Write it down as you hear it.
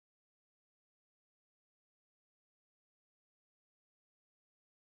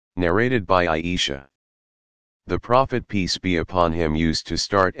Narrated by Aisha. The Prophet peace be upon him used to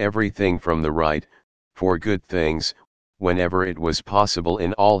start everything from the right, for good things, whenever it was possible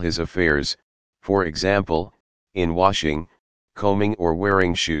in all his affairs, for example, in washing, combing or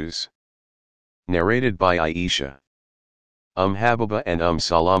wearing shoes. Narrated by Aisha. Habiba and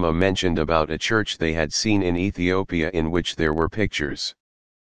Salama mentioned about a church they had seen in Ethiopia in which there were pictures.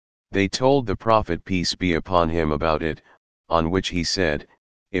 They told the Prophet peace be upon him about it, on which he said,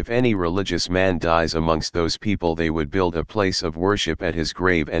 if any religious man dies amongst those people they would build a place of worship at his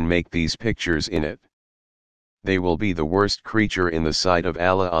grave and make these pictures in it. They will be the worst creature in the sight of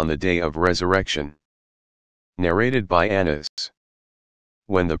Allah on the day of resurrection. Narrated by Anas.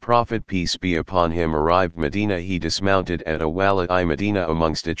 When the Prophet peace be upon him arrived Medina, he dismounted at a wadi-i-Medina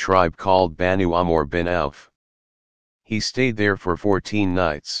amongst a tribe called Banu Amr bin Auf. He stayed there for 14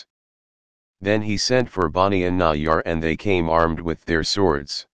 nights. Then he sent for Bani an-Najjar and they came armed with their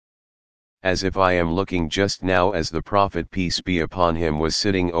swords. As if I am looking just now as the Prophet peace be upon him was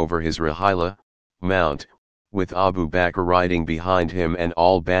sitting over his rahila, mount, with Abu Bakr riding behind him and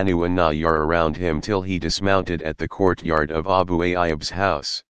all Banu an-Najjar around him till he dismounted at the courtyard of Abu Ayyub's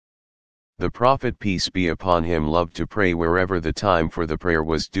house. The Prophet peace be upon him loved to pray wherever the time for the prayer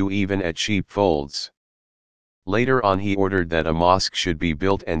was due, even at sheepfolds. Later on he ordered that a mosque should be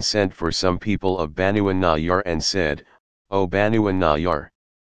built and sent for some people of Banu an-Najjar and said, O Banu an-Najjar,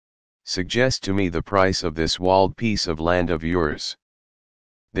 suggest to me the price of this walled piece of land of yours.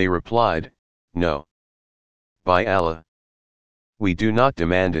 They replied, No. By Allah, we do not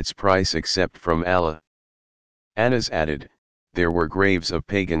demand its price except from Allah. Anas added, there were graves of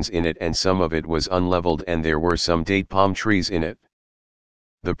pagans in it and some of it was unleveled and there were some date palm trees in it.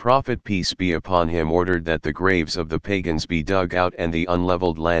 The Prophet peace be upon him ordered that the graves of the pagans be dug out and the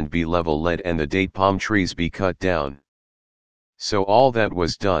unleveled land be level-led and the date palm trees be cut down. So all that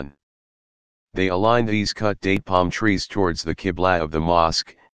was done. They aligned these cut date palm trees towards the Qibla of the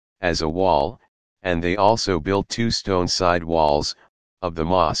mosque, as a wall, and they also built 2 stone side walls, of the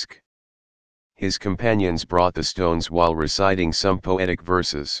mosque. His companions brought the stones while reciting some poetic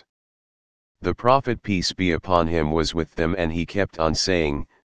verses. The Prophet peace be upon him was with them and he kept on saying,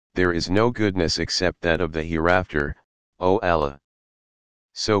 there is no goodness except that of the hereafter, O Allah.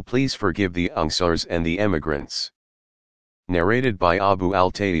 So please forgive the Ansars and the emigrants. Narrated by Abu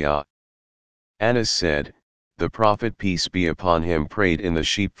al-Tayya. Anas said, the Prophet peace be upon him prayed in the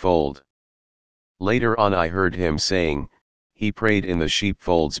sheepfold. Later on I heard him saying, he prayed in the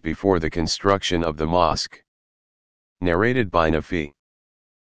sheepfolds before the construction of the mosque. Narrated by Nafi.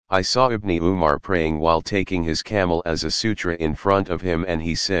 I saw Ibn Umar praying while taking his camel as a sutra in front of him and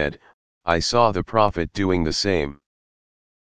he said, I saw the Prophet doing the same.